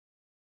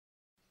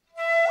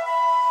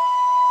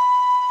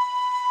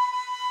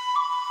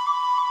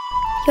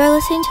You're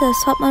listening to the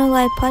Swap Moto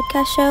Live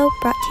podcast show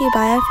brought to you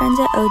by our friends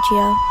at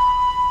OGIO.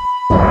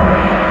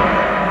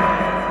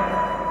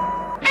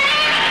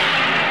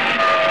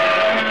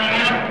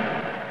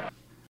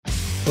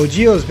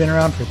 OGIO has been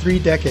around for 3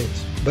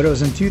 decades, but it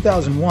was in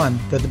 2001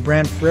 that the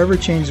brand forever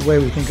changed the way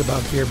we think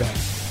about gear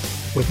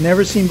bags. With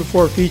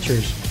never-seen-before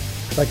features,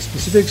 like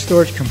specific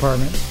storage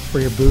compartments for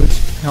your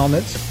boots,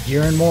 helmets,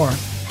 gear, and more,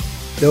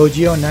 the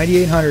OGIO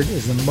 9800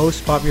 is the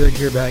most popular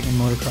gear bag in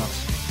motocross.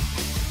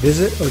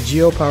 Visit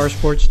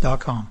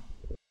ogiopowersports.com.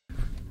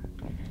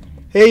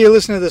 Hey, you're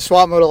listening to the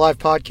Swap Moto Live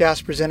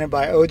podcast presented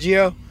by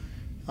OGIO.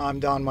 I'm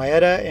Don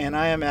Maeda, and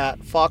I am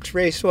at Fox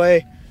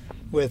Raceway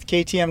with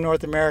KTM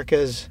North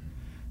America's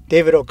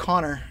David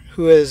O'Connor,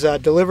 who has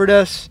delivered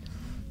us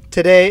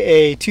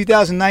today a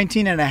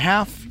 2019 and a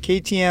half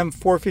KTM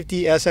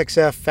 450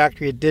 SXF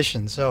Factory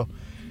Edition. So,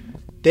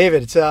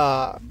 David, it's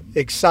an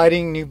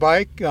exciting new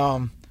bike.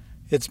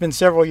 It's been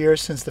several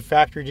years since the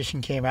Factory Edition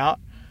came out.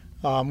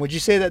 Would you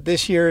say that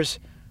this year's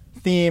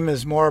theme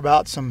is more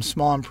about some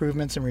small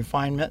improvements and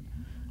refinement,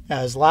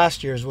 as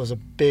last year's was a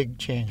big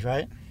change,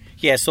 right?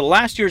 Yeah, so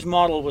last year's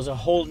model was a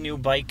whole new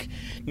bike,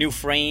 new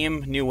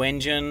frame, new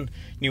engine,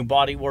 new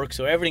bodywork.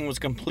 So everything was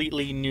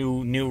completely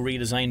new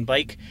redesigned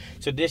bike.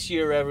 So this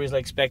year everybody's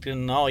like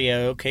expecting, oh yeah,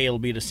 okay, it'll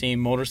be the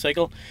same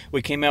motorcycle.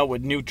 We came out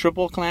with new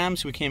triple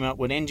clamps. We came out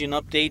with engine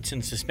updates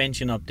and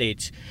suspension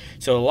updates.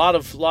 So a lot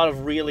of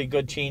really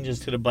good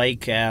changes to the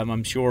bike.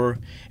 I'm sure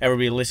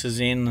everybody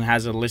listens in and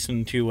has a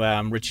listen to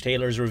Rich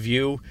Taylor's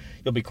review.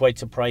 You'll be quite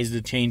surprised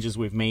at the changes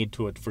we've made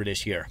to it for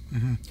this year.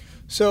 Mm-hmm.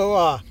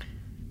 So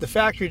the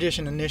Factory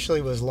Edition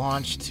initially was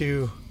launched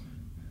to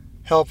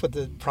help with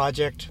the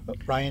project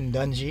Ryan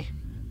Dungey,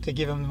 to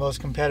give him the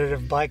most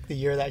competitive bike the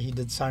year that he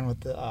did sign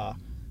with the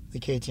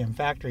KTM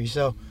Factory.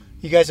 So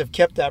you guys have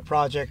kept that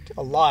project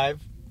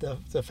alive,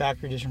 the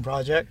Factory Edition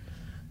project,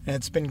 and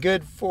it's been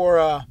good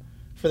for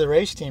the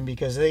race team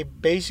because they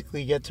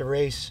basically get to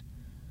race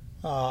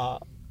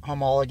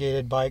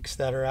homologated bikes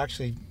that are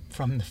actually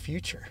from the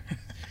future.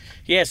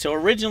 Yeah, so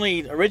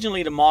originally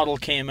the model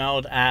came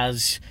out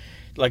as,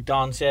 like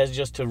Don says,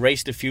 just to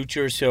race the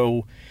future,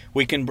 so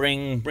we can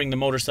bring the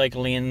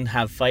motorcycle in,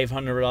 have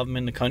 500 of them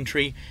in the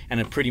country, and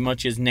it pretty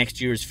much is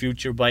next year's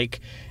future bike.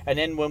 And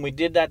then when we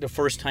did that the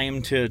first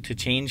time to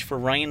change for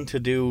Ryan to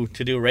do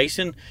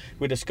racing,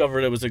 we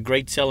discovered it was a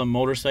great selling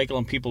motorcycle,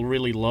 and people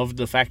really loved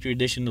the Factory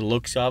Edition, the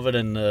looks of it,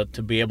 and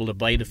to be able to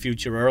buy the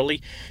future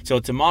early. So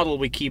it's a model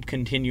we keep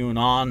continuing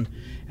on,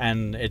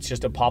 and it's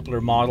just a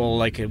popular model.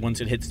 Like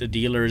once it hits the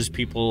dealers,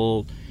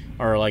 people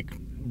are like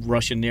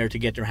rushing there to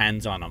get their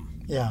hands on them.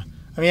 Yeah,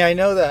 I mean, I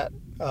know that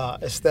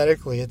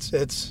aesthetically, it's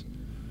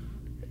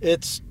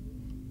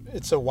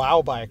a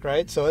wow bike,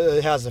 right? So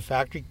it has the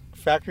factory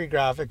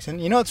graphics, and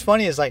you know what's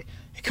funny is like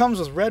it comes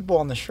with Red Bull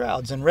on the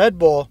shrouds, and Red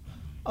Bull,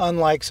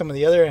 unlike some of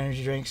the other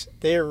energy drinks,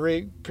 they are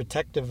really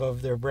protective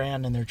of their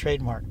brand and their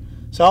trademark.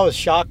 So I was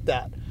shocked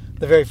that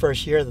the very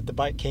first year that the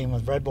bike came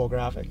with Red Bull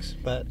graphics,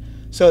 but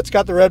so it's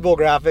got the Red Bull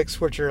graphics,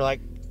 which are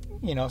like,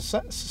 you know,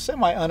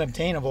 semi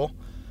unobtainable.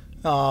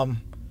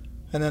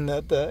 And then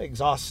the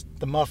exhaust,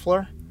 the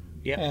muffler.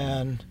 Yeah.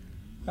 And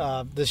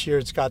this year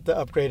it's got the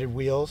upgraded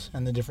wheels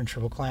and the different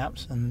triple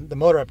clamps and the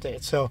motor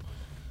updates. So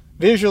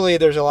visually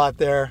there's a lot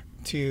there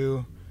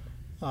to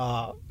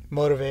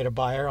motivate a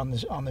buyer on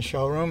the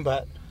showroom,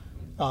 but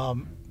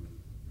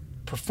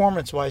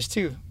performance-wise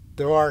too,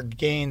 there are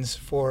gains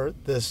for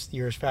this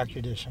year's Factory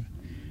Edition.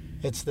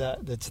 It's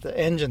the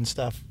engine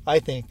stuff, I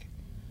think,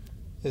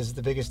 is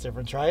the biggest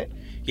difference, right?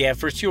 Yeah,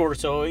 for sure.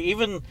 So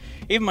even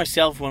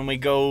myself, when we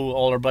go,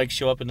 all our bikes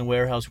show up in the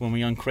warehouse, when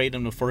we uncrate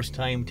them the first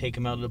time, take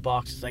them out of the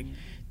box, it's like,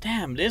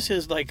 damn, this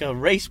is like a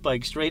race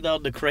bike straight out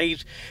of the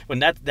crate. When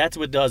that's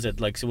what does it.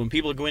 Like, so when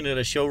people go into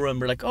the showroom,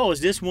 they're like, oh,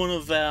 is this one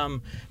of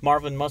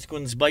Marvin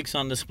Musquin's bikes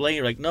on display?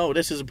 You're like, no,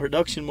 this is a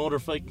production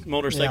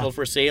motorcycle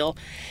for sale.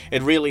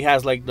 It really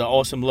has like the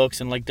awesome looks,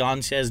 and like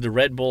Don says, the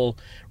Red Bull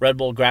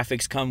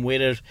graphics come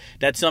with it.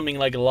 That's something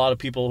like a lot of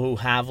people who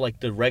have like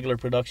the regular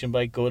production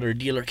bike go to their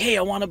dealer, hey,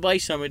 I want to buy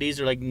some of these.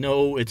 They're like,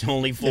 no, it's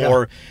only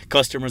for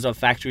customers of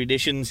Factory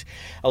Editions.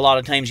 A lot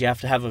of times you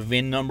have to have a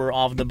VIN number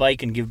of the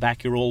bike and give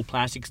back your old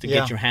plastic to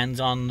get your hands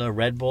on the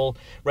Red Bull.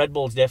 Red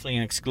Bull is definitely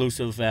an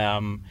exclusive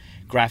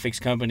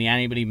graphics company.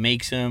 Anybody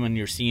makes them and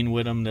you're seen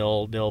with them,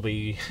 there'll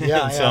be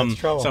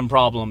some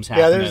problems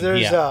happening. Yeah,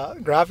 there's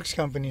graphics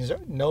companies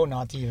know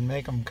not to even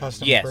make them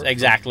custom. Yes,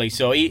 exactly.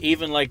 So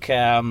even like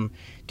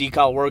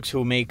Decal Works,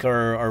 who make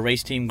our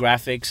race team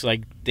graphics,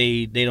 like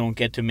they don't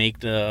get to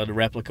make the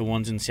replica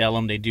ones and sell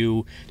them. They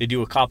do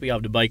a copy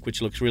of the bike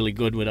which looks really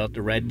good without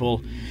the Red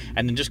Bull.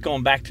 And then just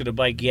going back to the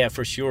bike, yeah,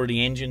 for sure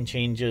the engine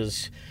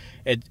changes.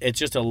 It's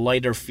just a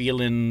lighter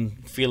feeling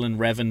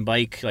revving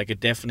bike. Like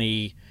it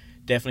definitely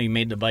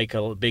made the bike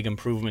a big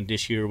improvement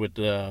this year with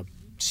the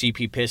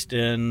CP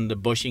piston, the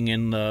bushing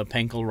in the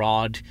Penkel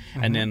rod,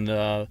 and then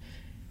the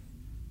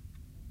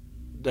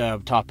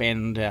top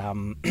end,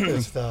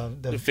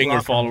 the finger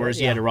followers,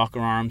 the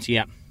rocker arms,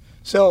 yeah.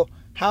 So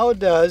how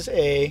does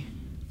a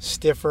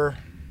stiffer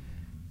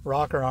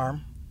rocker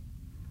arm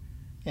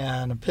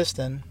and a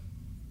piston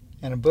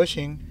and a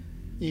bushing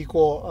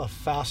equal a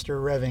faster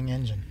revving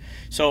engine?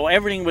 So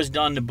everything was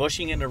done. The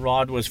bushing in the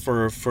rod was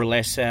for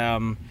less.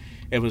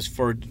 It was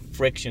for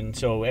friction,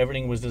 so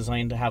everything was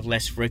designed to have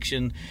less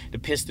friction. The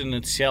piston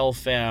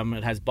itself,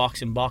 it has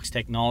box-in-box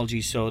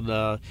technology, so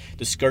the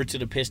skirts of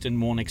the piston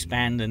won't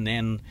expand and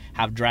then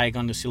have drag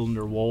on the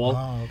cylinder wall.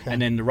 Oh, okay.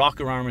 And then the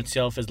rocker arm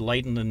itself is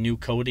lightened and new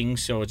coating,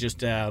 so it's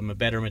just a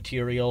better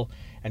material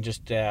and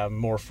just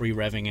more free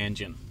revving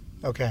engine.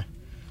 Okay.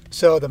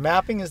 So the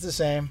mapping is the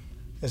same.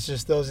 It's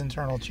just those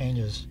internal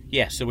changes.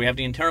 Yeah, so we have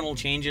the internal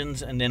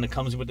changes, and then it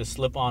comes with a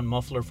slip-on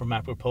muffler from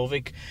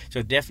Akrapovic. So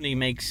it definitely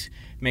makes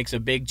a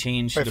big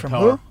change to the from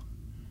power.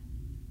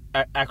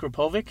 who?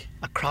 Akrapovic?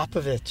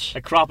 Akrapovic.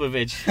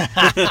 Akrapovic.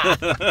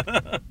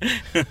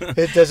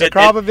 Does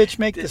Akrapovic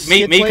make the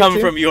skid Me plate coming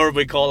too? from Europe,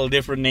 we call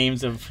different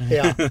names of.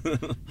 Yeah.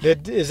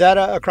 Is that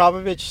a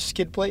Akrapovic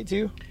skid plate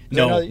too?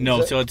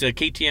 No. So it's a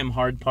KTM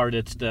hard part.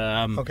 It's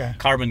the Okay.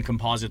 carbon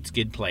composite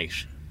skid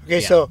plate.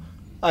 Okay, Yeah. so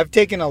I've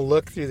taken a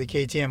look through the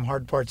KTM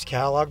hard parts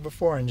catalog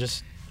before, and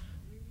just,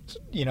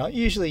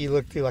 usually you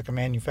look through like a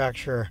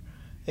manufacturer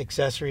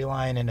accessory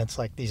line, and it's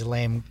like these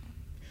lame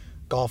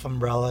golf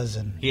umbrellas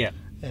and Yeah.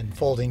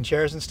 folding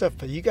chairs and stuff.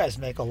 But you guys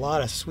make a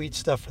lot of sweet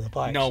stuff for the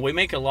bikes. No, we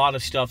make a lot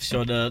of stuff.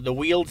 So the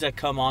wheels that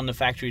come on the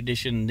factory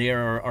edition,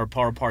 there are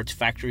Power Parts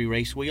factory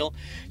race wheel.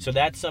 So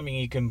that's something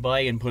you can buy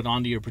and put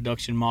onto your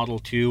production model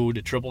too.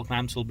 The triple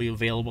clamps will be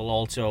available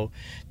also.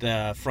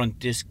 The front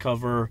disc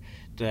cover,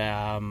 the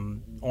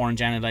orange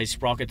anodized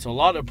sprockets. So a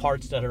lot of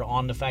parts that are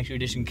on the factory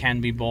edition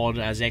can be bought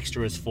as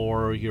extras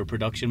for your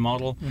production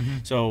model. Mm-hmm.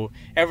 So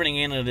everything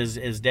in it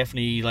is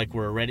definitely like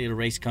we're a ready to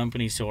race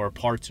company. So our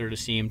parts are the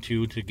same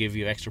too to give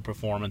you extra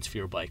performance for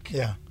your bike.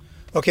 Yeah.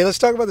 Okay, let's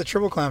talk about the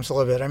triple clamps a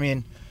little bit. I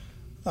mean,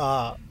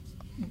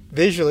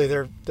 visually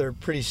they're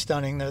pretty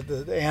stunning. They're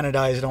the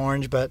anodized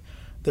orange, but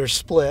they're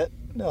split.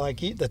 Like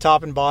the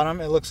top and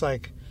bottom, it looks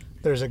like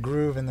there's a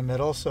groove in the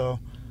middle. So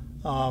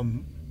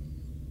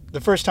the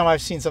first time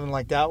I've seen something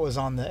like that was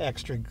on the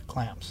extra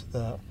clamps,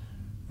 the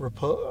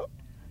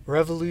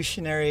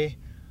revolutionary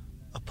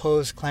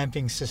opposed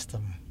clamping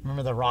system.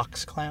 Remember the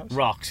ROX clamps?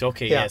 ROX,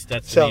 okay, Yeah. yes,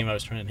 that's So- the name I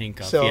was trying to think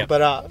of. So, yeah.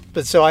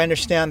 but so I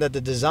understand that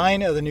the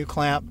design of the new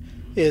clamp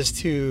is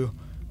to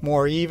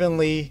more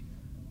evenly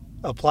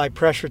apply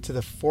pressure to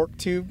the fork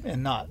tube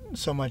and not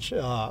so much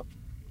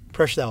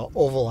pressure that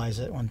will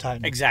ovalize it when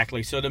tightened.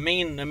 Exactly. So the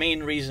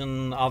main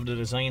reason of the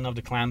design of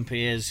the clamp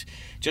is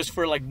just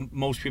for like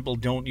most people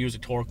don't use a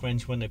torque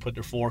wrench when they put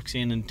their forks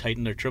in and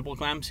tighten their triple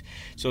clamps.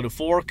 So the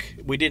fork,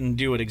 we didn't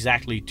do it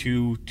exactly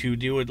to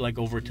do it like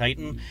over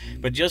tighten,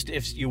 but just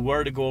if you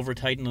were to go over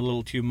tighten a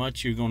little too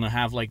much, you're going to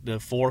have like the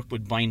fork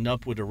would bind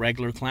up with a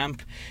regular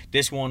clamp.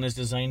 This one is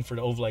designed for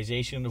the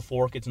ovalization of the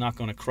fork. It's not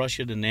going to crush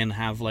it and then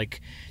have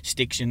like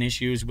stiction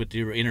issues with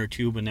your inner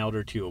tube and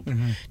outer tube.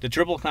 Mm-hmm. The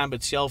triple clamp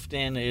itself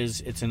then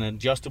it's an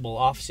adjustable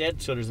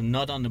offset, so there's a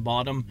nut on the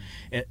bottom.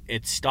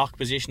 Its stock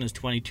position is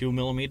 22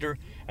 millimeter,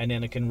 and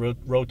then it can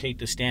rotate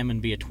the stem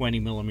and be a 20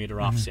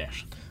 millimeter offset.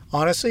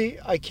 Honestly,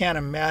 I can't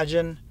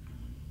imagine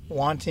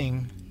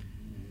wanting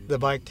the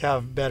bike to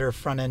have better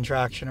front end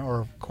traction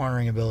or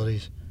cornering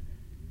abilities.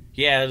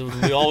 Yeah,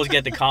 we always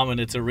get the comment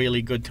it's a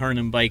really good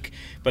turning bike,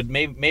 but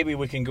maybe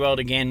we can go out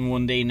again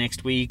one day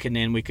next week and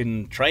then we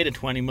can try the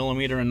 20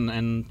 millimeter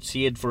and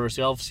see it for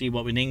ourselves, see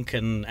what we think,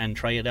 and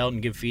try it out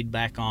and give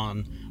feedback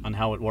on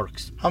how it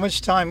works. How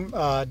much time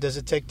does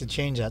it take to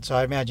change that? So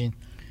I imagine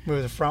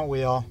move the front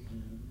wheel,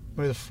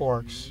 move the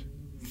forks.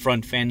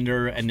 Front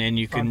fender, and then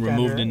you can Front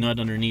remove fender. the nut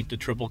underneath the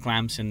triple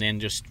clamps and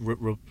then just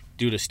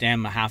do the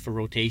stem a half a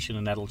rotation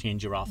and that'll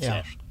change your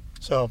offset.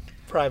 So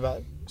probably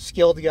about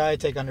skilled guy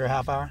take under a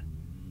half hour.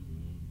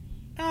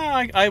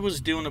 I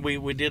was doing it.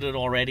 We did it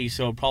already,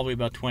 so probably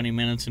about 20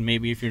 minutes, and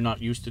maybe if you're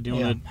not used to doing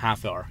Yeah. it,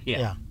 half hour.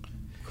 Yeah.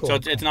 Cool. So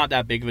it's not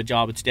that big of a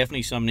job. It's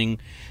definitely something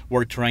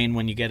worth trying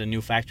when you get a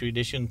new factory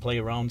edition. Play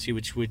around, see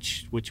which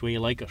way you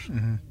like it.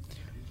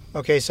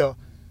 Okay, so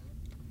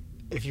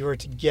if you were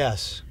to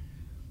guess,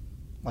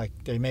 like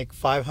they make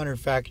 500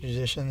 factory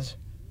editions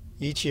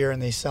each year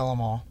and they sell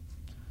them all,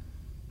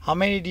 how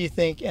many do you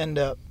think end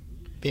up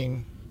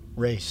being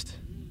raced?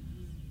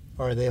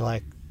 Or are they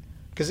like,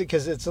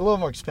 because it's a little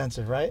more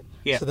expensive, right?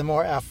 Yeah. So the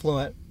more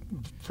affluent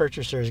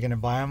purchaser is going to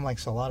buy them, like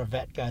so a lot of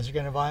vet guys are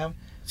going to buy them.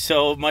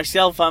 So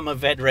myself, I'm a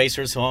vet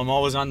racer, so I'm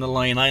always on the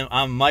line.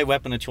 I'm my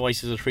weapon of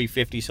choice is a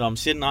 350, so I'm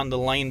sitting on the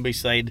line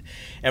beside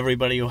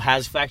everybody who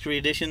has factory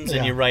editions. Yeah.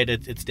 And you're right,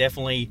 it's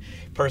definitely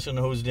a person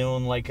who's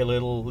doing like a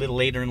little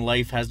later in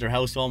life, has their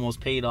house almost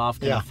paid off,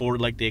 can Yeah.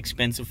 afford like the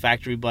expensive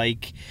factory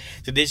bike.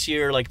 So this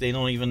year, like they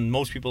don't even,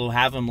 most people who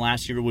have them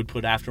last year would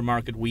put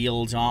aftermarket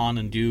wheels on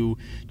and do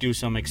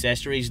some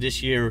accessories.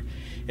 This year,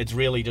 it's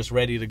really just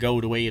ready to go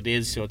the way it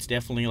is. So it's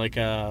definitely like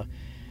a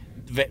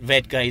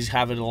vet guys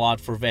have it a lot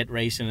for vet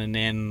racing, and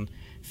then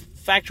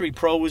factory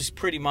pros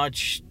pretty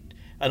much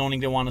I don't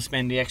think they want to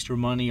spend the extra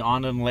money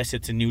on it unless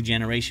it's a new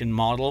generation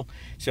model.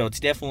 So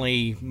it's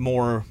definitely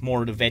more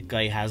the vet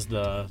guy has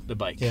the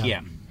bike.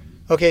 Yeah.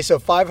 Okay, so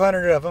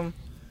 500 of them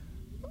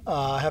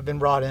have been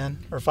brought in,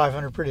 or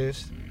 500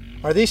 produced.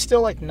 Are these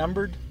still like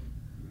numbered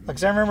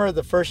Because I remember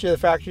the first year of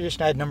the factory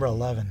edition, I had number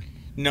 11.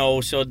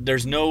 No, so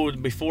there's no,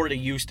 before they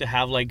used to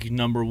have like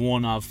number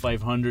 1 of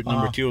 500,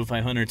 number 2 of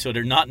 500, so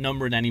they're not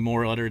numbered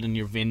anymore other than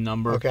your VIN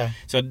number. Okay.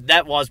 So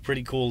that was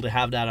pretty cool to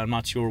have that. I'm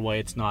not sure why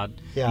it's not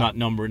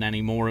numbered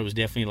anymore. It was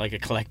definitely like a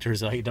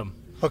collector's item.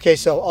 Okay,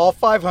 so all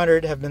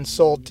 500 have been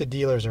sold to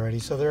dealers already,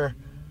 so they're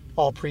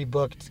all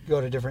pre-booked to go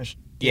to different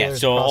dealers. Yeah,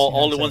 so all the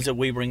United ones States. that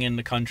we bring in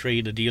the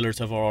country, the dealers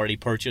have already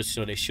purchased,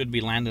 so they should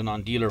be landing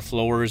on dealer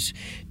floors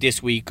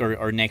this week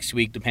or next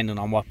week, depending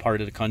on what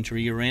part of the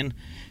country you're in.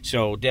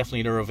 So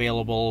definitely they're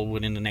available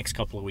within the next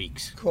couple of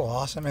weeks. Cool,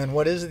 awesome. And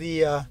what is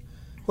the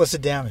what's the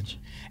damage?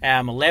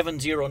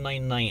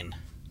 11,099.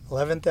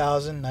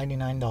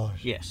 $11,099.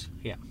 Yes,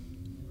 yeah.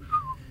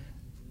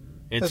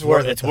 It's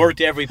worth it, It's though.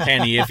 worth every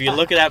penny. If you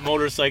look at that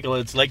motorcycle,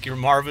 it's like your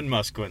Marvin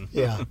Musquin.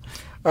 Yeah.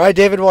 All right,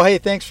 David. Well, hey,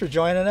 thanks for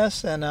joining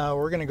us, and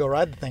we're going to go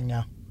ride the thing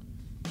now.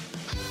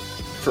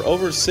 For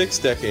over 6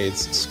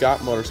 decades,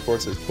 Scott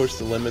Motorsports has pushed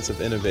the limits of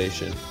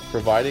innovation,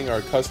 providing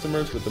our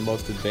customers with the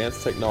most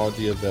advanced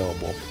technology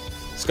available.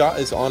 Scott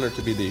is honored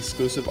to be the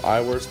exclusive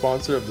eyewear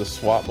sponsor of the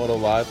SWAT Moto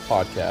Live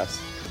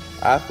podcast.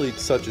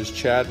 Athletes such as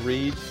Chad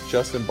Reed,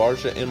 Justin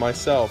Barcia, and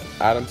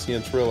myself, Adam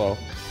Ciantrillo,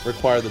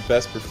 require the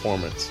best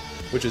performance,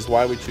 which is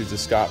why we choose the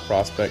Scott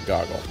Prospect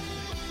Goggle.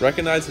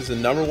 Recognized as the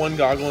 #1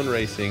 goggle in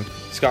racing,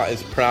 Scott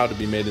is proud to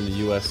be made in the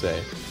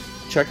USA.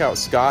 Check out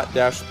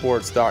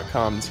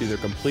scott-sports.com to see their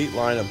complete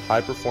line of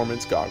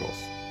high-performance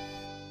goggles.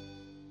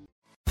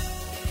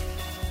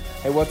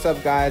 Hey, what's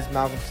up guys?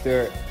 Malcolm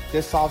Stewart.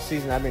 This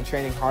offseason I've been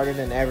training harder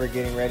than ever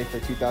getting ready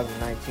for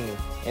 2019,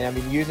 and I've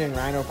been using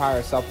Rhino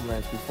Power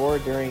supplements before,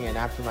 during, and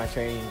after my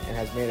training, and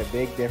has made a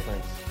big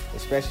difference,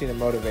 especially the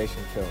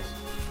motivation pills.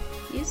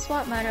 Use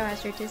SWAT Moto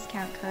as your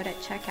discount code at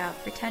checkout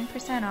for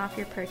 10% off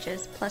your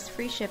purchase plus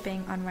free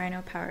shipping on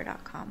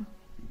rhinopower.com.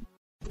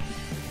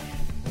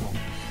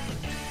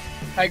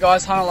 Hey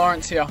guys, Hunter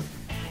Lawrence here.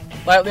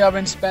 Lately I've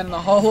been spending a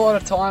whole lot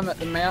of time at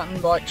the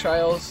mountain bike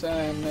trails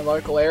in the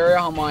local area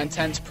on my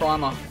Intense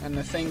Primer, and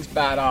the thing's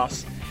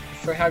badass.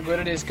 For how good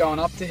it is going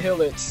up the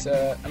hill, it's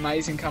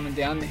amazing coming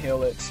down the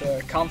hill. It's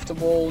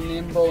comfortable,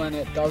 nimble, and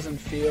it doesn't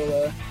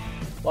feel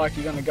like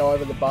you're going to go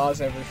over the bars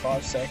every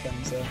 5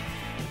 seconds.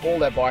 All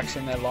their bikes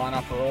in their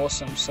lineup are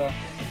awesome. So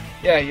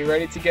yeah, you're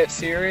ready to get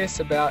serious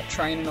about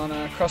training on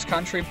a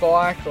cross-country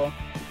bike or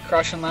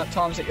crushing lap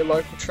times at your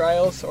local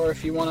trails, or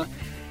if you want to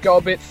go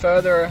a bit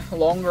further,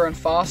 longer and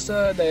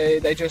faster,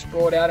 they just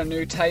brought out a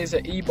new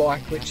Taser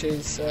e-bike, which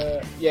is,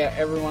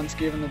 everyone's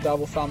given the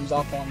double thumbs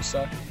up on.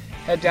 So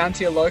head down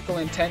to your local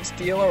Intense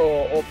dealer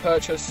or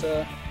purchase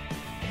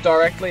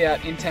directly at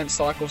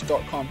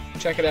intensecycles.com.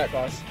 Check it out,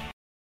 guys.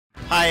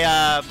 Hi,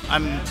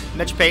 I'm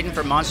Mitch Payton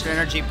from Monster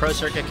Energy Pro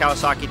Circuit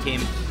Kawasaki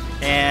team,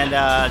 and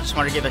just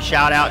want to give a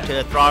shout out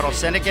to Throttle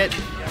Syndicate.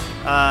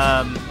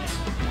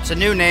 It's a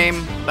new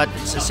name, but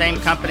it's the same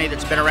company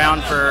that's been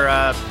around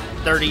for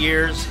 30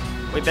 years.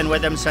 We've been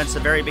with them since the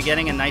very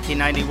beginning in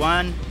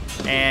 1991,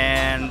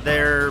 and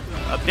they're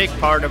a big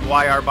part of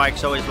why our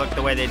bikes always look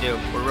the way they do.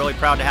 We're really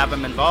proud to have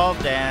them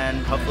involved,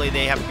 and hopefully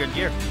they have a good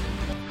year.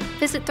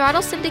 Visit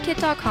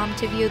throttlesyndicate.com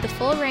to view the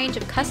full range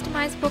of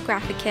customizable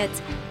graphic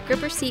kits,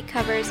 gripper seat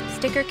covers,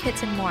 sticker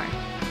kits, and more.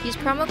 Use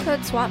promo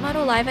code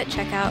SWATMOTOLIVE at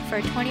checkout for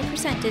a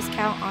 20%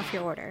 discount off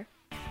your order.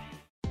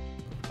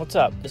 What's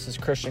up? This is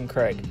Christian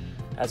Craig.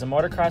 As a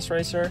motocross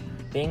racer,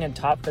 being in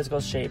top physical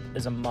shape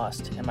is a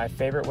must, and my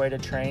favorite way to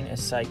train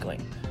is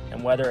cycling.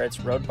 And whether it's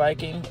road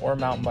biking or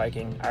mountain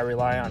biking, I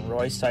rely on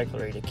Roy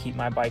Cyclery to keep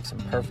my bikes in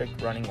perfect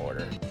running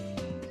order.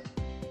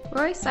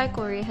 Roy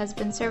Cyclery has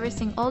been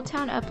servicing Old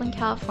Town Upland,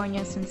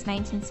 California since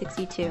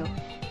 1962.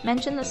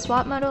 Mention the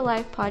SWAT Moto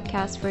Live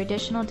podcast for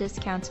additional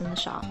discounts in the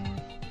shop.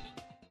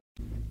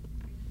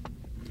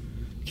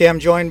 Okay, I'm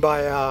joined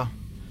by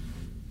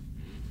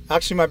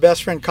actually my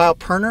best friend Kyle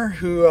Perner,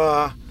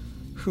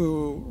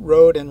 who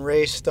rode and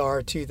raced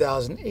our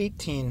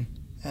 2018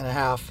 and a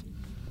half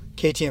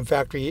KTM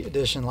Factory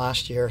Edition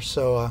last year.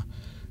 So,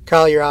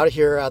 Kyle, you're out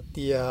here at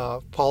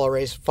the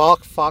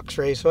Fox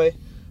Raceway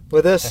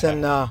with us,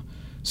 and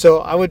so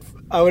I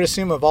would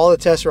assume of all the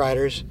test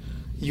riders,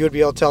 you would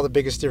be able to tell the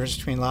biggest difference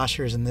between last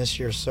year's and this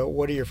year. So,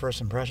 what are your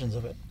first impressions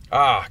of it?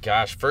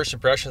 Gosh, first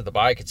impression of the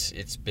bike,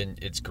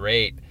 it's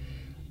great.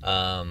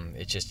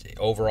 It's just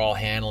overall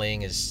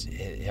handling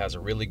it has a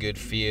really good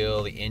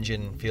feel. The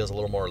engine feels a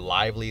little more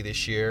lively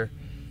this year.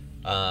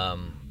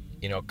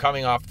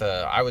 Coming off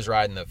I was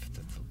riding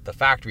the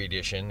factory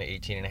edition, the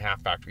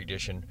 18.5 factory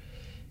edition,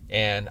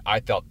 and I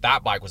felt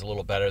that bike was a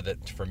little better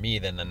for me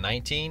than the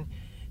 19,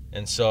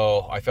 and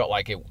so I felt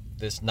like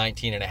this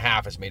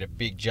 19.5 has made a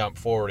big jump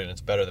forward, and it's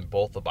better than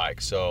both the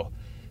bikes. So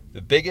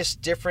the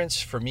biggest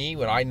difference for me,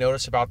 what I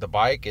notice about the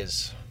bike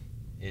is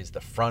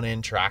the front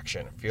end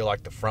traction. I feel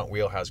like the front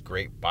wheel has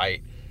great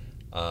bite,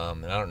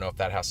 and I don't know if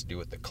that has to do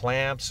with the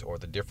clamps or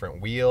the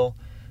different wheel,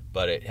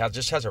 but it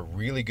just has a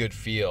really good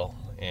feel,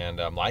 and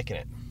I'm liking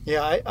it.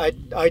 Yeah,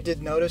 I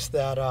did notice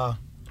that,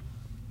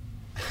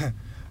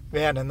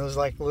 man, and those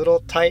like little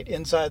tight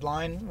inside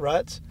line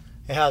ruts,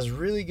 it has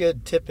really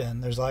good tip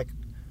in. There's like,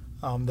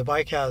 the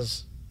bike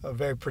has a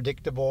very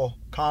predictable,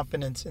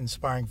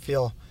 confidence-inspiring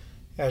feel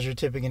as you're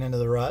tipping it into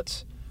the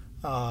ruts.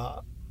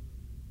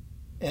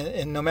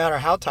 And no matter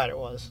how tight it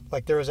was,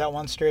 like there was that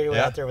one straightaway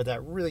out there with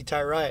that really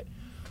tight right.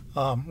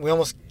 We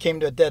almost came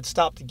to a dead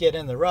stop to get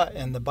in the rut,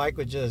 and the bike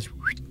would just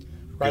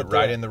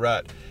right in the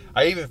rut.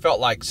 I even felt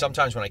like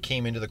sometimes when I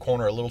came into the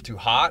corner a little too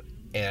hot,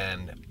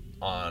 and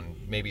on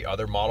maybe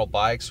other model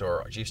bikes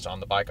or just on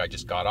the bike I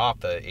just got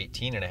off, the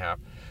 18.5,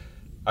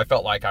 I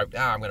felt like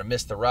I'm going to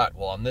miss the rut.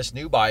 Well, on this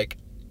new bike,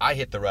 I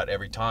hit the rut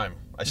every time.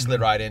 I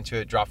slid right into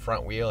it, dropped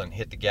front wheel, and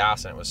hit the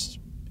gas, and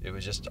it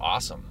was just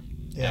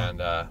awesome. Yeah.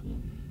 And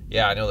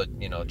I know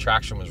that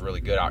traction was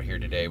really good out here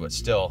today, but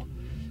still,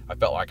 I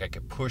felt like I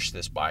could push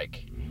this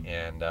bike,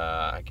 and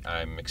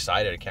I'm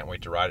excited. I can't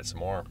wait to ride it some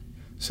more.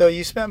 So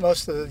you spent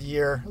most of the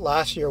year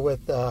last year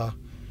with the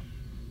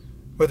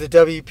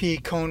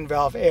WP cone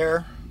valve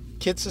air,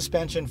 kit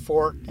suspension,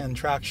 fork, and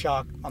track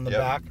shock on the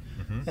back,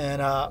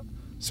 and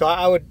so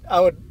I would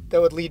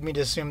that would lead me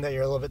to assume that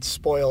you're a little bit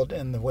spoiled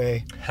in the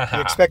way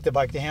you expect the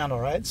bike to handle,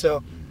 right?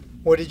 So,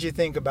 what did you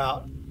think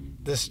about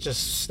this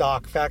just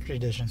stock factory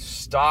edition?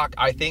 Stock,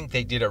 I think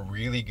they did a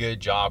really good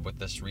job with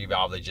this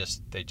revalve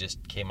they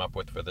just came up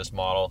with for this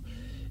model.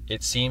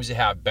 It seems to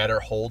have better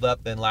hold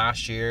up than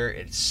last year.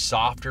 It's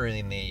softer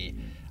in the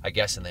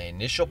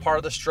initial part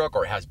of the stroke,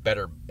 or it has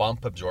better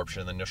bump absorption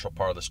in the initial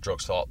part of the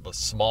stroke. So the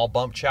small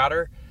bump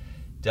chatter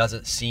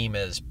doesn't seem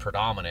as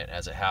predominant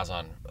as it has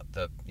on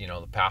the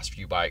past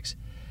few bikes.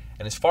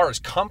 And as far as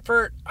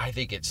comfort, I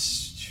think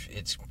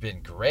it's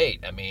been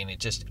great. I mean, it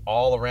just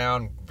all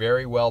around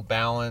very well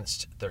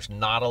balanced. There's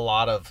not a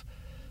lot of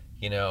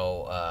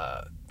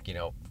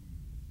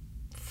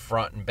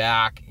front and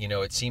back.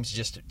 It seems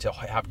just to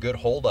have good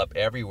hold up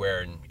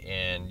everywhere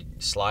and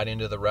slide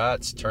into the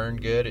ruts, turn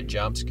good, it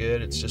jumps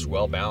good. It's just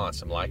well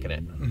balanced. I'm liking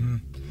it.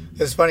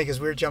 It's funny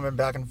because we were jumping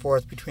back and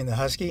forth between the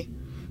Husky.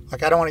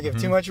 Like, I don't want to give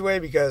too much away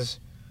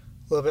because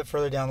a little bit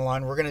further down the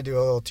line we're going to do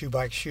a little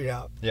 2-bike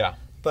shootout. Yeah.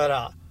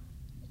 But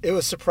it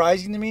was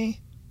surprising to me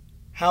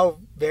how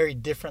very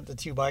different the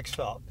 2 bikes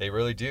felt. They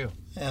really do.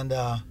 And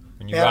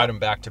when you ride them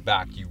back to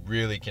back, you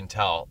really can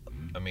tell.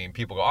 I mean,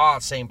 people go,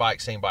 same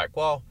bike.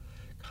 Well,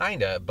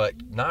 kind of, but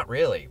not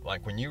really.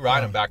 Like, when you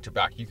ride them back to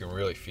back, you can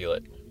really feel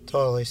it.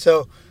 Totally.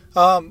 So,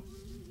 the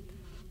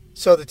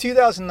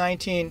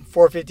 2019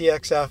 450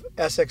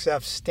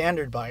 SXF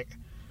standard bike,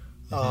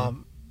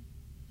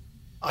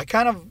 it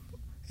kind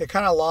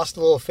of lost a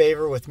little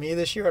favor with me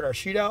this year at our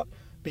shootout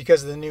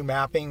because of the new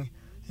mapping,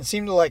 and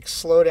seemed to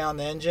slow down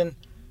the engine.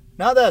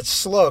 Not that it's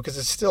slow, because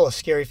it's still a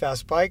scary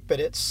fast bike, but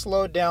it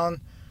slowed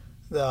down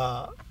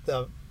the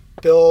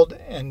build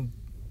and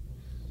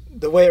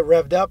the way it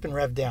revved up and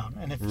revved down,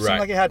 and it seemed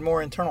like it had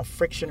more internal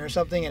friction or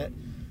something,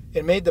 and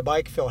it made the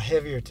bike feel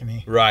heavier to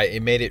me. Right,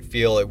 it made it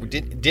feel,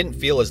 it didn't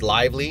feel as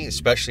lively,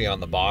 especially on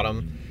the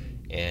bottom,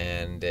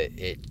 and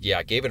it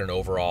gave it an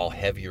overall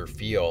heavier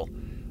feel.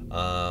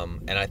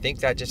 And I think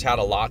that just had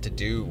a lot to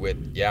do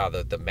with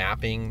the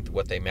mapping,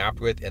 what they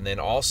mapped with, and then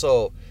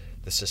also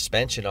the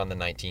suspension on the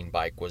 19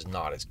 bike was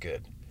not as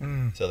good.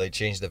 So they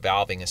changed the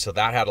valving, and so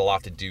that had a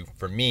lot to do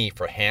for me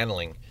for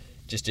handling.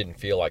 Just didn't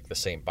feel like the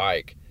same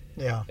bike.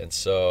 Yeah. And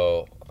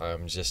so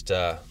I'm just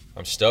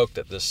I'm stoked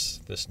that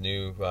this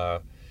new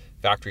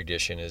factory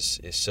edition is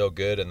so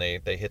good, and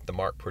they hit the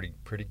mark pretty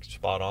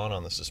spot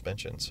on the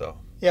suspension. So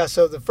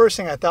so the first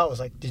thing I thought was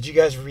like, did you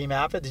guys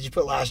remap it? Did you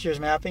put last year's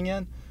mapping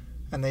in?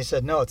 And they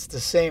said no, it's the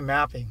same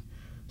mapping.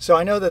 So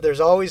I know that there's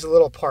always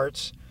little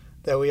parts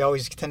that we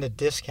always tend to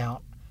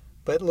discount,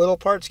 but little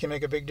parts can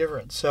make a big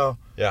difference. So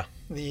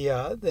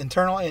the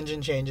internal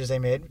engine changes they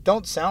made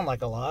don't sound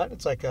like a lot.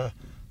 It's like a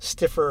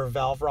stiffer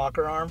valve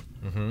rocker arm,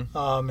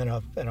 and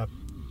a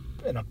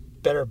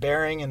better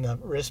bearing in the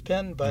wrist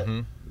pin, but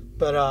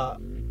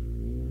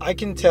I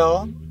can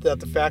tell that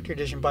the factory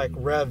edition bike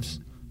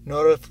revs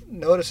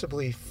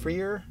noticeably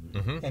freer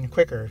and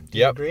quicker. Do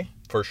you agree?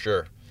 For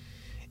sure.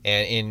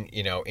 And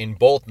in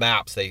both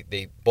maps,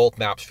 they both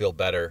maps feel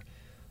better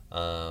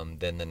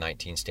than the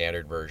 19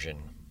 standard version.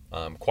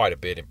 Quite a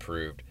bit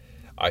improved.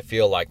 I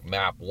feel like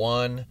map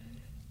 1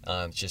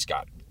 just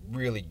got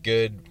really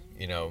good,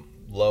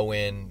 low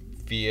end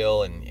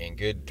feel and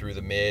good through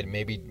the mid.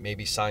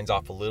 Maybe signs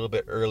off a little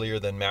bit earlier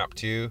than map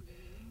 2.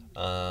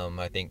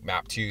 I think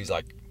map 2 is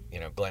like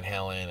Glen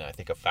Helen, and I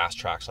think of fast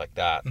tracks like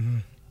that,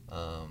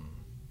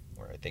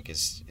 where I think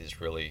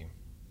is really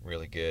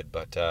really good.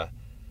 But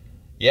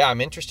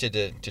I'm interested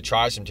to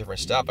try some different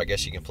stuff. I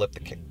guess you can flip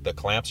the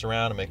clamps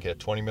around and make a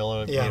 20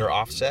 millimeter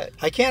offset.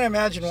 I can't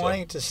imagine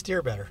wanting it to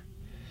steer better.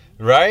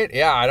 Right?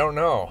 Yeah, I don't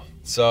know.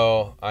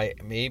 So I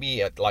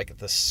maybe at like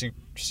the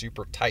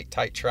super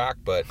tight track,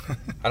 but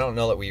I don't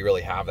know that we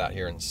really have that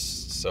here in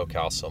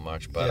SoCal so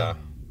much. But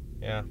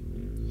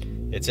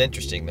it's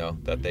interesting though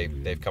that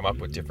they've come up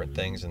with different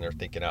things and they're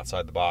thinking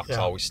outside the box,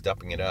 always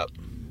stepping it up.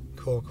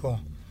 Cool.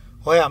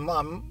 Well, yeah,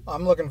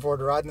 I'm looking forward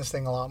to riding this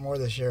thing a lot more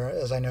this year,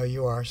 as I know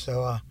you are.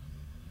 So,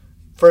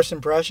 first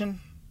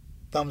impression,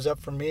 thumbs up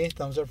from me,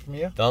 thumbs up from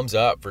you? Thumbs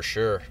up for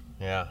sure.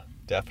 Yeah,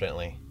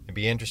 definitely. It'd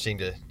be interesting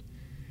to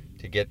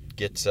to get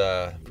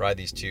try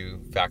these 2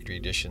 factory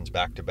editions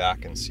back to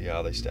back and see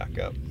how they stack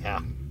up. Yeah,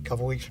 a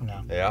couple weeks from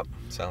now. Yep,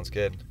 sounds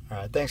good. All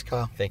right, thanks,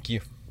 Kyle. Thank you.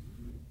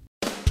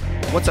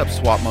 What's up,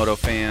 Swap Moto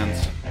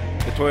fans?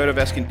 The Toyota of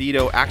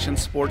Escondido Action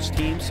Sports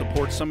team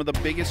supports some of the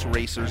biggest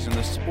racers in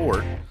the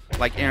sport,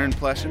 like Aaron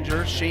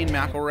Plessinger, Shane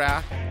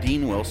McElrath,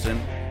 Dean Wilson,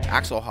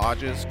 Axel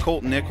Hodges,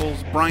 Colt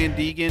Nichols, Brian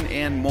Deegan,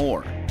 and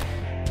more.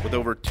 With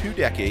over 2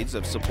 decades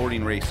of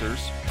supporting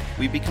racers,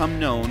 we've become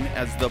known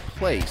as the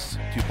place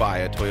to buy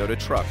a Toyota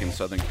truck in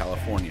Southern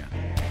California.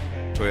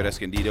 Toyota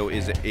Escondido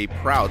is a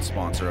proud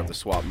sponsor of the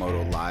Swap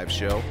Moto live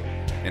show,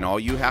 and all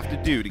you have to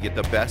do to get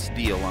the best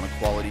deal on a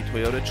quality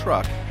Toyota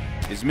truck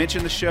is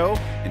mention the show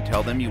and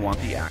tell them you want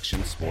the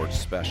Action Sports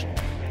Special.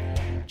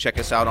 Check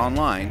us out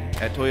online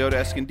at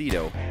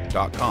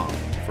toyotaescondido.com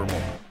for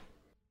more.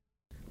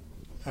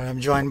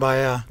 I'm joined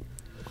by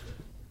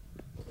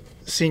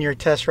senior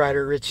test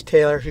rider Rich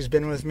Taylor, who's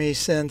been with me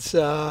since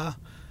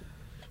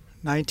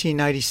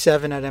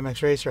 1997 at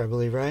MX Racer, I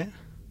believe, right?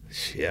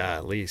 Yeah,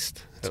 at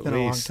least. It's been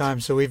a long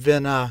time. So we've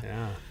been,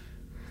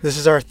 this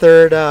is our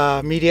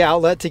 3rd media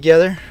outlet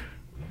together.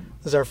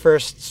 This is our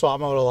first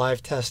Swap Moto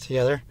live test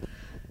together.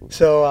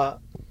 So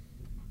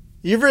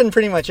you've ridden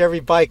pretty much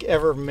every bike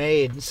ever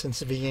made since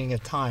the beginning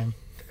of time.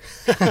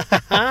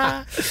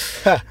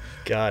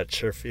 God, it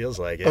sure feels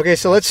like it. Okay,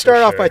 so let's start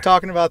off by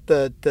talking about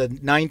the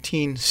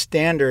 19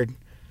 standard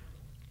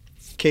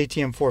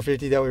KTM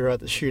 450 that we were at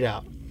the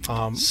shootout.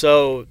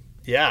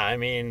 Yeah, I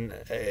mean,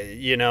 at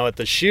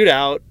the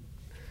shootout,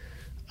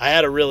 I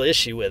had a real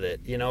issue with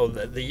it.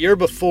 The year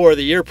before,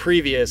 the year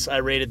previous, I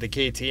rated the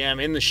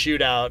KTM in the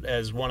shootout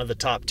as one of the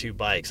top 2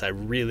 bikes. I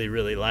really,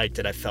 really liked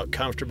it. I felt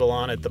comfortable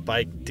on it. The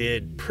bike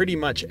did pretty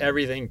much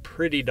everything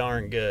pretty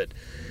darn good.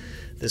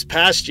 This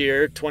past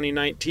year,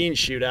 2019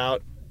 shootout,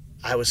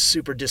 I was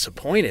super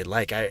disappointed.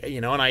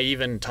 And I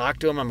even talked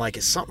to him. I'm like,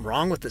 is something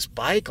wrong with this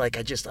bike?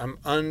 I'm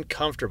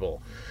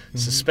uncomfortable. Mm-hmm.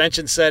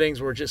 Suspension settings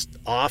were just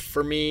off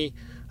for me.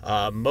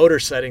 Motor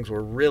settings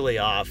were really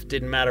off.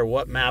 Didn't matter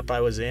what map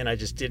I was in. I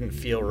just didn't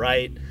feel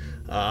right.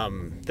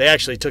 They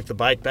actually took the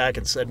bike back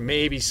and said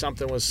maybe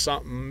something was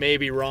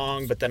maybe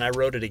wrong, but then I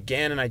rode it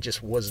again and I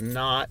just was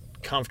not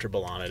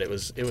comfortable on it.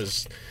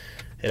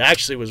 It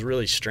actually was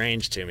really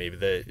strange to me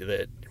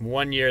that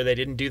one year they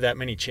didn't do that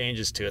many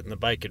changes to it and the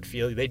bike could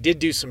feel. They did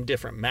do some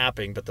different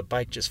mapping, but the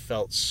bike just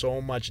felt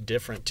so much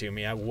different to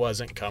me. I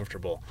wasn't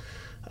comfortable.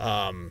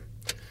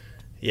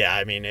 Yeah,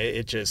 I mean,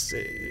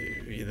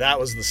 that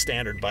was the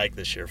standard bike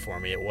this year for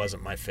me. It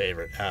wasn't my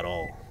favorite at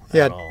all.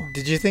 Yeah,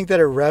 did you think that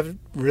it revved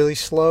really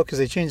slow? Because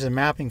they changed the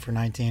mapping for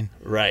 19.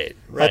 Right.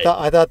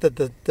 I thought that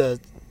the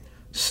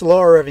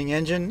slower revving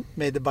engine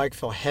made the bike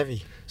feel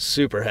heavy.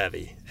 Super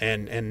heavy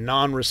and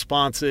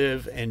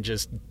non-responsive and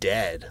just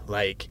dead.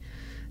 I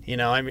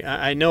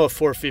know a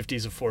 450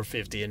 is a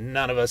 450 and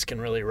none of us can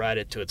really ride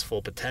it to its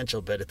full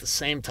potential, but at the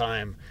same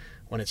time,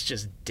 when it's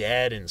just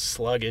dead and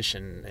sluggish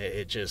and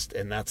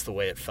and that's the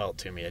way it felt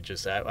to me.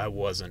 I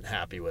wasn't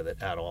happy with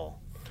it at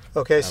all.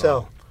 Okay,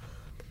 so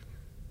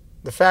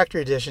the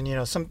factory edition,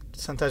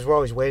 sometimes we're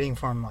always waiting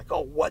for them, like,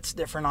 oh, what's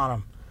different on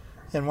them?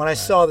 And when I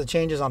saw the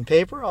changes on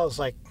paper, I was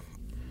like,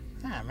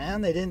 man,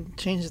 they didn't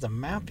change the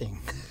mapping.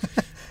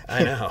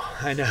 I know.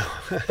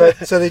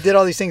 But so they did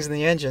all these things in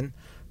the engine,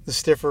 the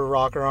stiffer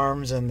rocker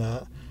arms and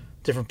the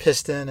different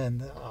piston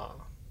and the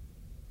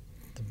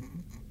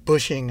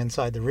bushing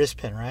inside the wrist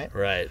pin, right?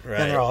 Right.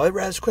 And they're all, it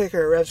revs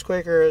quicker.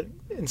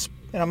 And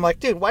I'm like,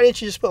 dude, why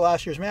didn't you just put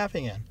last year's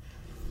mapping in?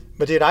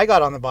 But, dude, I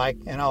got on the bike,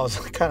 and I was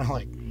kind of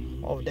like,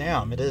 oh,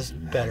 damn, it is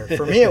better.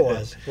 For me, it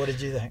was. What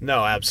did you think?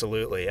 No,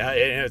 absolutely.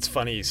 And it's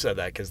funny you said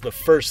that because the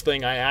first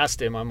thing I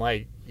asked him, I'm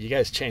like, you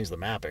guys changed the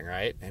mapping,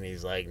 right? And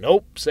he's like,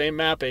 nope, same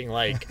mapping.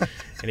 And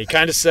he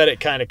kind of said it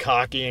kind of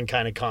cocky and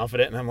kind of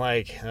confident. And I'm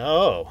like,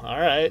 oh, all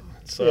right.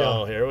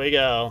 So Here we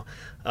go.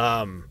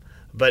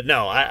 But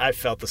no, I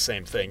felt the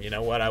same thing. You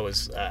know what? I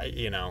was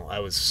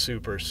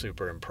super,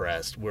 super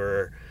impressed.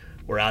 We're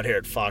out here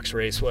at Fox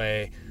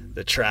Raceway.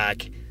 The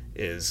track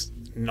is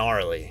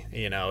gnarly.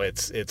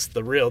 It's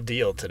the real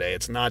deal today.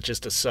 It's not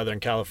just a Southern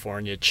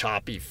California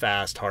choppy,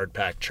 fast,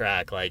 hard-packed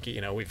track.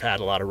 We've had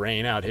a lot of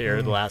rain out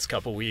here the last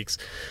couple weeks.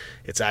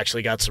 It's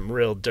actually got some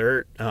real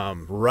dirt,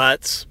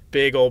 ruts,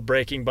 big old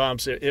braking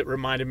bumps. It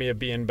reminded me of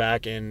being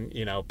back in,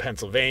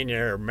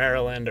 Pennsylvania or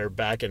Maryland or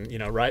back in,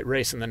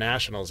 racing the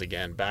Nationals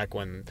again, back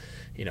when,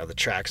 the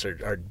tracks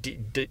are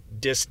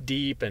disc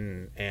deep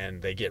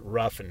and they get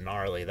rough and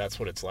gnarly. That's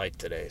what it's like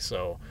today.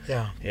 So,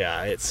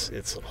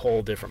 it's a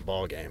whole different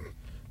ball game.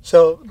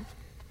 So,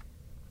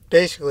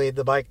 basically,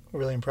 the bike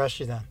really impressed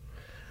you then?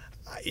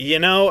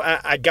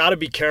 I got to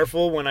be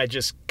careful when I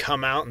just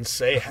come out and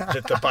say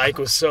that the bike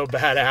was so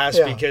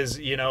badass because,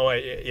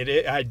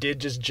 I did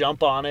just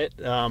jump on it.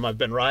 I've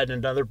been riding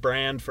another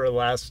brand for the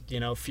last,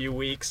 few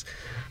weeks.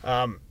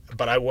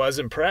 But I was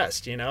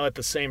impressed, at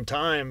the same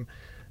time.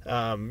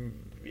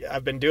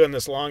 I've been doing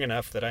this long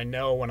enough that I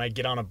know when I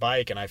get on a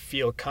bike and I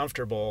feel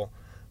comfortable,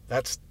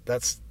 that's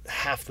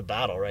half the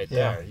battle right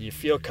there. You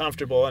feel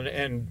comfortable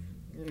and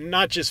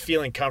not just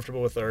feeling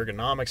comfortable with the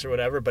ergonomics or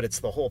whatever, but it's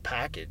the whole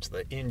package,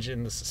 the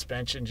engine, the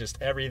suspension,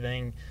 just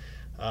everything.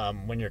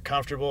 When you're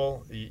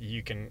comfortable,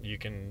 you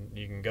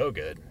can go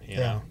good, you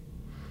know?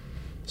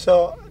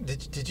 So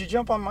did you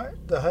jump on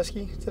the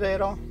Husky today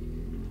at all?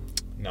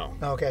 No.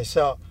 Okay,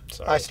 so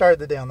Sorry. I started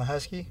the day on the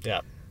Husky.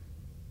 Yeah.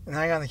 And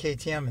I got on the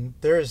KTM, and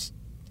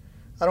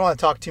I don't want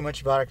to talk too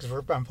much about it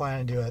because I'm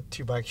planning to do a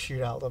 2-bike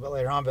shootout a little bit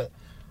later on, but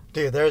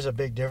dude, there's a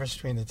big difference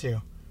between the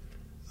two.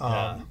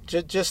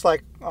 Just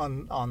like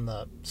on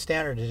the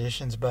standard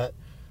editions, but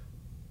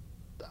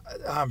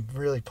I'm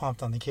really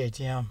pumped on the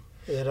KTM.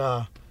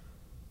 The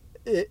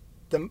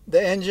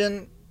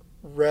engine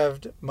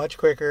revved much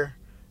quicker,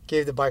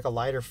 gave the bike a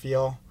lighter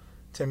feel.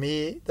 To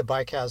me, the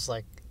bike has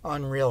like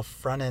unreal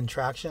front end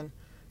traction,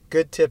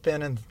 good tip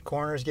in and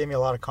corners, gave me a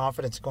lot of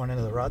confidence going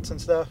into the ruts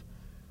and stuff.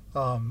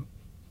 I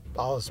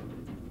was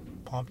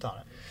pumped on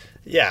it.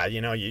 Yeah,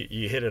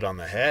 you hit it on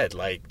the head.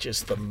 Like,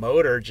 just the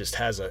motor just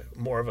has a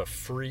more of a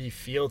free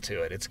feel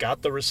to it. It's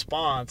got the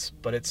response,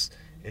 but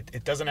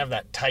it doesn't have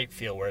that tight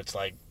feel where it's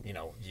like, you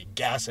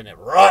gas in it,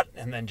 rut,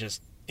 and then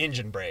just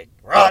engine brake,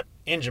 rut,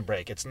 engine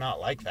brake. It's not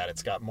like that.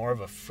 It's got more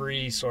of a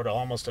free, sort of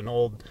almost an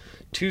old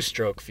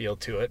 2-stroke feel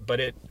to it, but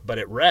it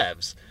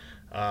revs,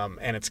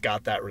 and it's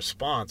got that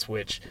response,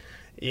 which,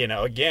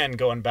 again,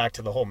 going back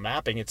to the whole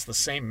mapping, it's the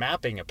same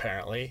mapping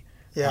apparently.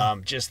 Yeah.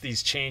 Just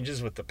these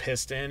changes with the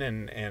piston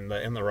and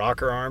the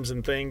rocker arms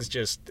and things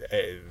just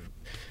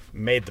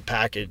made the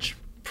package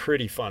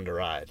pretty fun to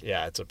ride.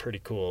 Yeah, it's a pretty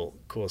cool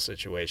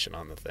situation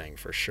on the thing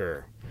for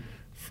sure.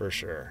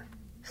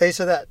 Hey,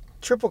 so that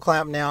triple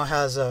clamp now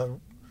has a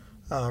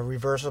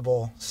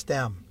reversible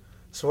stem.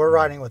 So we're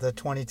riding with a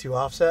 22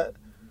 offset,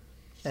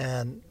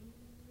 and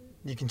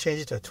you can change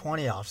it to a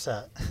 20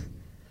 offset.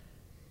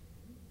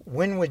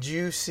 When would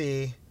you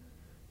see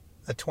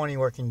a 20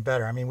 working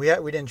better? I mean, we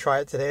didn't try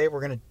it today. We're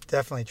going to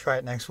definitely try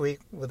it next week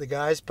with the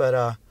guys.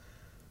 But,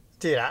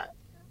 dude,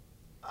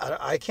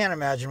 I can't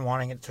imagine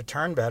wanting it to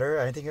turn better.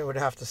 I think it would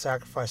have to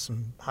sacrifice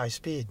some high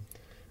speed.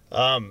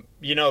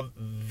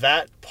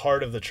 That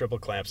part of the triple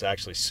clamp's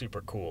actually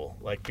super cool.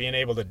 Like, being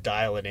able to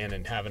dial it in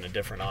and having a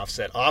different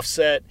offset.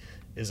 Offset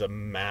is a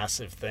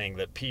massive thing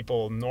that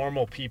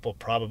normal people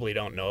probably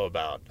don't know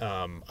about.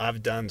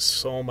 I've done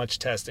so much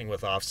testing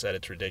with offset,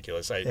 it's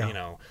ridiculous.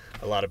 A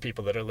lot of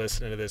people that are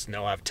listening to this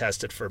know I've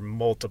tested for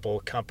multiple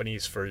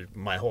companies for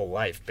my whole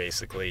life,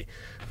 basically.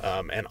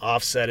 And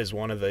offset is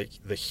one of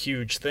the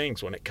huge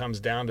things when it comes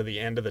down to the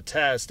end of the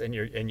test, and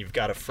you've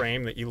got a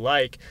frame that you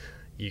like.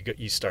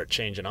 You start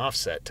changing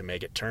offset to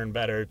make it turn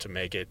better, to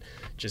make it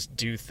just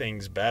do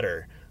things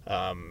better.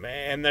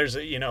 And there's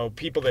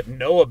people that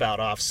know about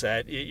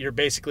offset. You're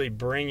basically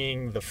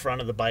bringing the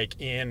front of the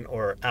bike in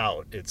or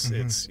out. It's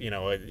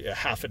a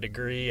half a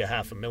degree, a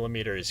half a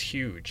millimeter is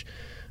huge.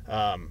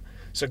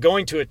 So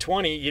going to a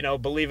 20,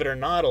 believe it or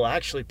not, will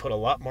actually put a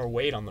lot more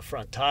weight on the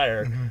front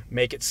tire,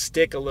 make it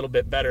stick a little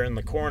bit better in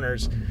the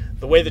corners.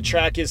 The way the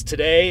track is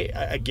today,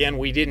 again,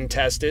 we didn't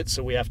test it,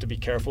 so we have to be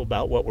careful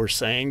about what we're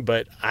saying,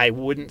 but I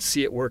wouldn't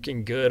see it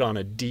working good on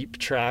a deep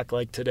track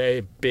like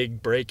today,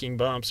 big braking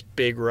bumps,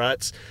 big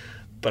ruts.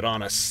 But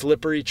on a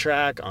slippery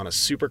track, on a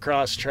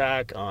supercross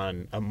track,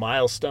 on a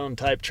milestone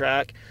type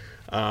track,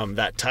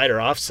 that tighter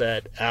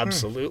offset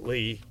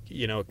absolutely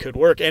could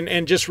work.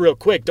 And just real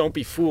quick, don't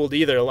be fooled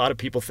either. A lot of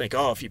people think,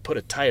 if you put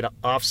a tight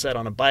offset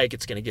on a bike,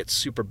 it's going to get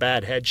super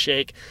bad head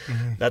shake.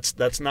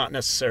 That's not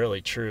necessarily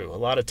true. A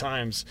lot of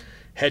times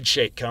head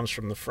shake comes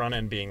from the front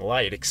end being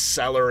light.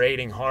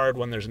 Accelerating hard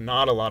when there's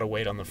not a lot of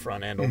weight on the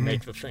front end will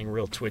make the thing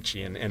real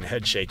twitchy and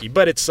head shaky.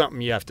 But it's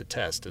something you have to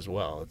test as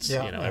well. It's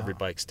every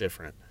bike's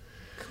different.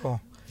 Cool.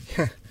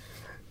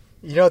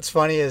 What's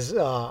funny is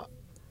the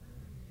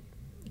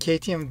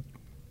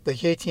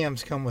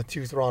KTMs come with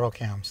 2 throttle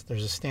cams.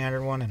 There's a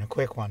standard one and a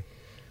quick one.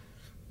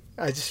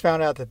 I just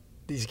found out that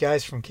these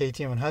guys from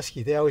KTM and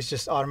Husky, they always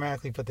just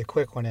automatically put the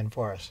quick one in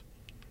for us.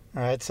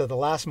 All right, so the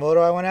last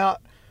moto I went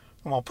out,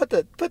 I'm gonna put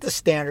the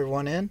standard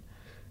one in,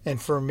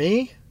 and for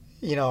me,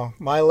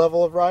 my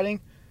level of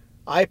riding,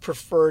 I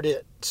preferred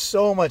it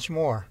so much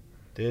more.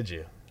 Did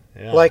you?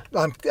 Yeah. Like,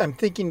 I'm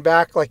thinking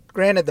back, like,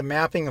 granted the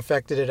mapping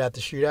affected it at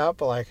the shootout,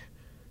 but like,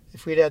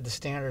 if we'd had the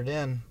standard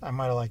in, I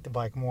might have liked the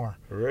bike more.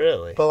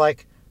 Really? But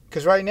like,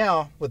 because right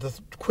now with the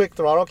quick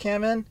throttle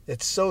cam in,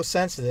 it's so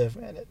sensitive,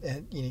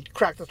 and you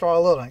crack the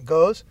throttle a little and it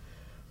goes.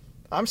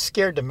 I'm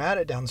scared to mat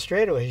it down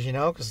straightaways,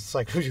 because it's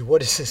like,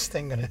 what is this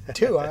thing gonna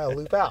do? I'm gonna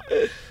loop out.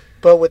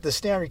 But with the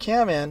standard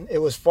cam in, it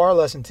was far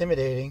less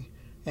intimidating,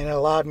 and it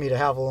allowed me to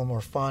have a little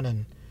more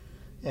fun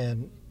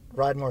and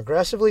ride more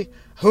aggressively.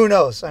 Who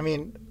knows? I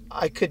mean,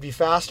 I could be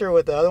faster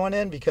with the other one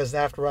in because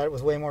I have to ride it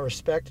with way more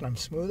respect and I'm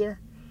smoother.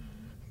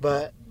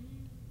 But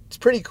it's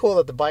pretty cool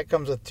that the bike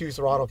comes with 2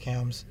 throttle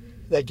cams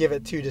that give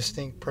it 2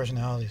 distinct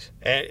personalities.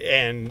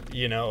 And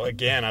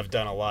again, I've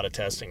done a lot of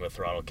testing with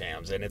throttle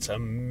cams, and it's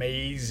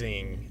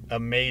amazing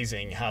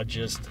how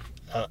just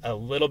a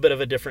little bit of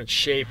a different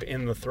shape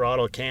in the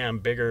throttle cam,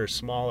 bigger or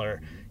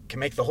smaller, can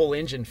make the whole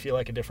engine feel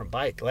like a different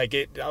bike.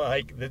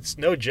 It's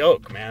no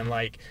joke, man.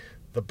 Like,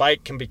 the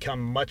bike can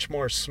become much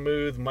more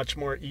smooth, much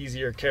more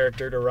easier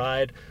character to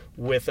ride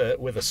with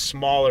a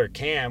smaller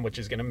cam, which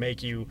is going to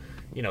make you,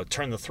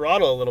 turn the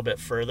throttle a little bit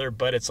further.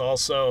 But it's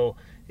also,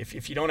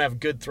 if you don't have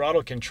good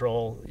throttle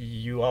control,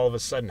 you all of a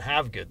sudden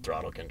have good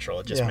throttle control.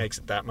 It just makes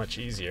it that much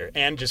easier,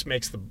 and just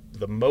makes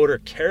the motor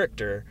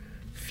character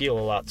feel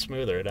a lot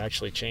smoother. It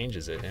actually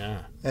changes it.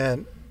 Yeah.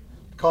 And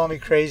call me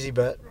crazy,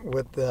 but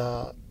with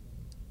the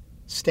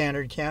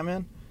standard cam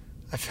in,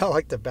 I felt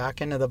like the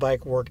back end of the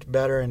bike worked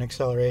better in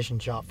acceleration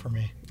chop for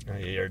me.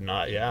 You're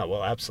not, yeah,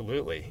 well,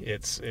 absolutely.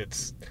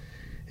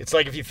 It's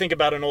like if you think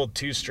about an old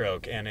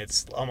two-stroke, and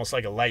it's almost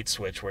like a light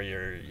switch where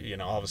you're,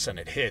 all of a sudden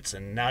it hits,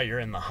 and now you're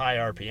in the high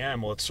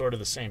RPM. Well, it's sort of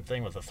the same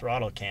thing with the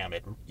throttle cam.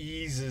 It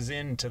eases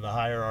into the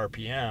higher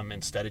RPM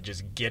instead of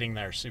just getting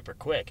there super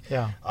quick.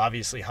 Yeah.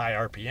 Obviously, high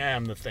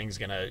RPM, the thing's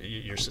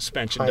your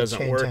suspension High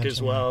doesn't work tension,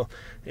 as well.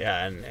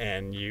 Yeah,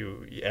 and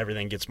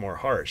everything gets more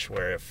harsh.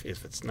 Where if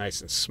it's nice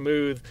and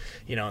smooth,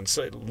 and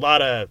so a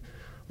lot of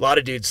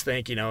dudes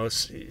think,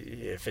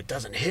 if it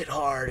doesn't hit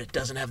hard, it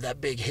doesn't have that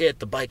big hit,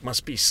 the bike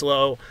must be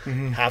slow.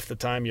 Mm-hmm. Half the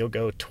time you'll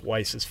go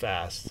twice as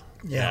fast.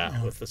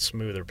 Yeah. With the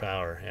smoother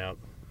power. Yeah.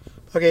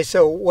 Okay,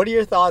 so what are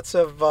your thoughts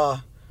of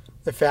the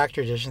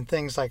factory edition?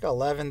 Things like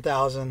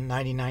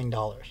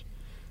 $11,099.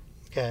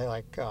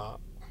 Okay,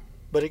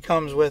 but it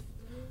comes with,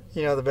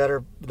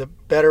 the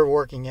better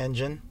working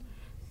engine,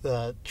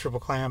 the triple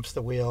clamps,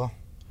 the wheel,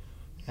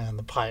 and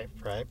the pipe,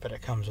 right? But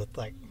it comes with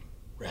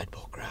Red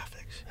Bull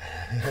graphics.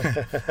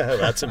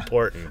 That's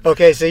important.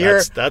 Okay, so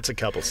that's a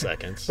couple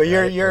seconds. But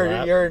you're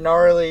a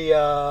gnarly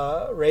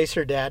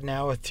racer dad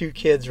now with 2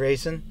 kids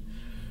racing.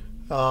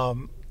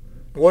 What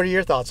are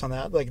your thoughts on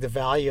that? Like the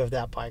value of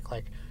that bike?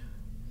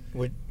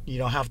 Would you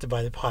don't have to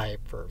buy the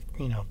pipe, or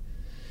I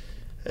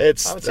would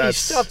say you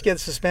still have to get the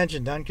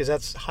suspension done because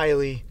that's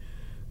highly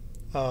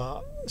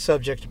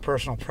subject to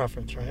personal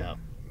preference, right? Yeah.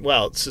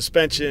 Well,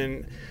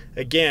 suspension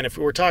again. If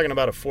we're talking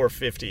about a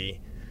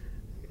 450.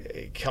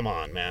 Come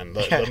on, man.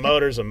 The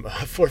motor's a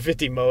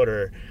 450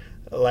 motor.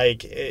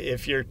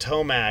 If you're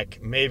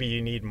Tomac, maybe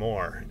you need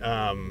more.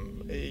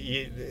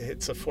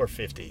 It's a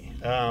 450.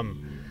 I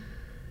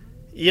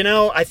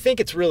think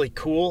it's really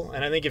cool,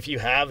 and I think if you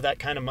have that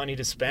kind of money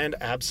to spend,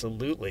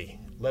 absolutely,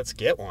 let's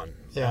get one.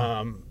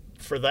 Yeah.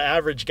 For the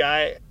average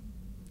guy,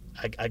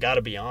 I got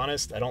to be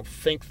honest, I don't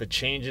think the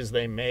changes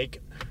they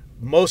make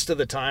most of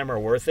the time are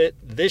worth it.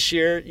 This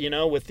year,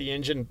 with the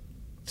engine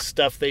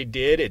stuff they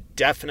did, it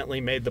definitely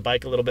made the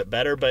bike a little bit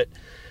better. But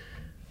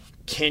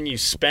can you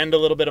spend a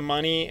little bit of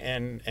money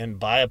and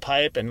buy a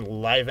pipe and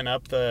liven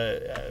up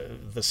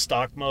the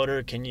stock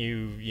motor? Can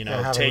you you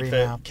have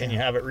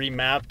it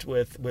remapped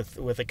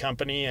with a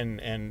company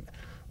and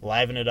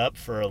liven it up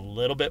for a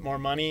little bit more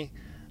money?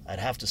 I'd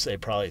have to say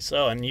probably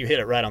so. And you hit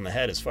it right on the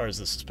head as far as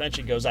the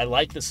suspension goes. I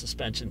like the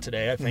suspension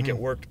today. I think it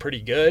worked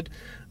pretty good.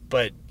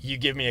 But you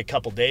give me a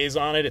couple days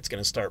on it, it's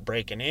going to start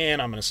breaking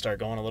in. I'm going to start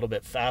going a little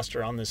bit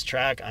faster on this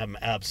track. I'm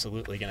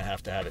absolutely going to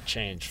have it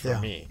changed for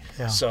me.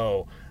 Yeah.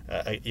 So,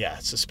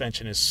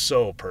 suspension is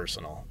so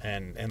personal.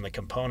 And the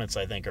components,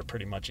 I think, are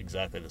pretty much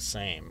exactly the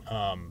same.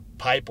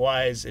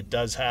 Pipe-wise, it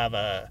does have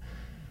a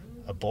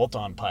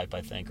bolt-on pipe,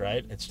 I think,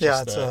 right? It's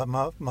just it's a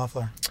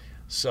muffler.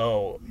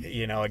 So,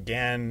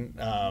 again,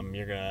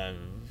 you're going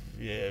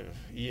to...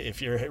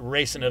 If you're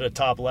racing at a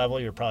top level,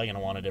 you're probably going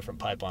to want a different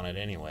pipe on it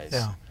anyways.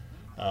 Yeah.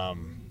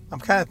 I'm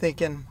kind of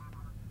thinking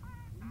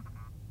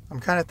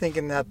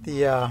that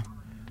the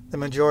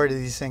majority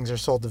of these things are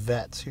sold to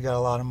vets who got a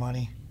lot of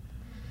money.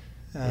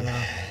 And,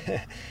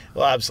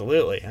 well,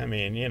 absolutely. I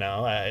mean,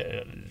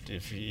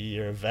 if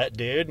you're a vet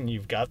dude and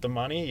you've got the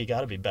money, you got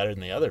to be better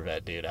than the other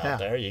vet dude out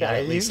there. You got to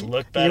at least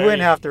look better. You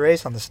wouldn't have to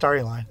race on the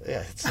starting line.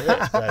 Yeah, that's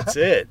it. That's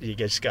it. You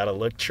just got to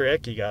look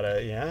trick. You got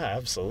to,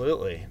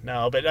 absolutely.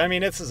 No, but I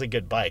mean, this is a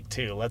good bike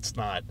too. Let's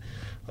not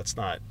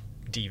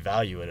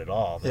devalue it at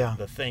all.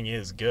 The thing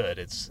is good.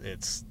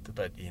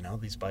 But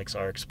these bikes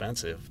are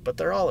expensive, but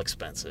they're all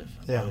expensive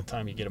by the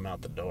time you get them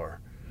out the door.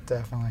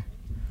 Definitely.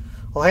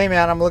 Well, hey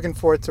man, I'm looking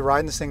forward to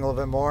riding this thing a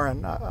little bit more,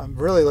 and I'm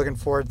really looking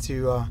forward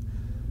to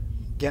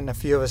getting a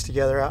few of us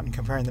together out and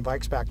comparing the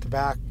bikes back to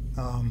back.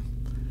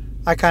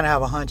 I kind of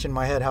have a hunch in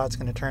my head how it's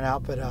going to turn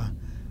out, but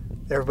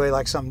everybody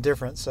likes something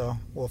different, so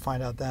we'll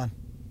find out then.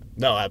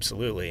 No,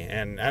 absolutely.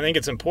 And I think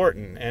it's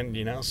important. And,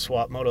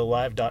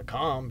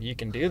 swapmotolive.com, you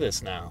can do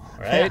this now,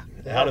 right?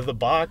 Yeah. Out of the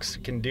box,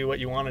 you can do what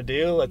you want to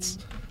do. Let's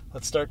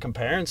start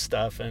comparing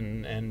stuff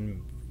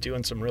and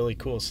doing some really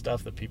cool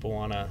stuff that people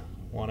want to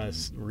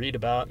read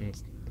about and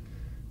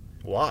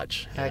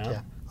watch. Heck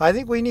yeah. I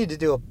think we need to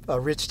do a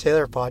Rich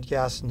Taylor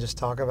podcast and just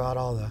talk about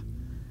all the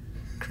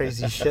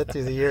crazy shit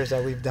through the years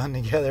that we've done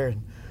together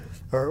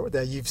or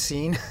that you've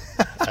seen.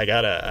 I'm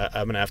going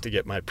to have to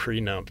get my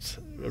prenup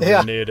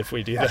renewed if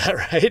we do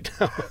that, right?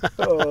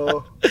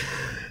 Oh,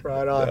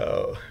 right on.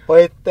 No.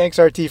 Well, thanks,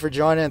 RT, for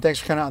joining, and thanks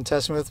for coming out and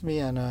testing with me.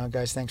 And,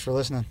 guys, thanks for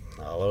listening.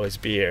 I'll always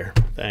be here.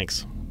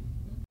 Thanks.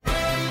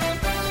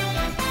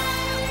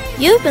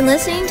 You've been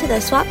listening to the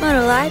Swap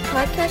Moto Live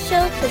podcast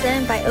show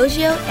presented by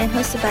Ogio and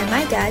hosted by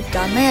my dad,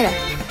 Don Lara.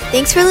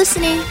 Thanks for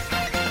listening.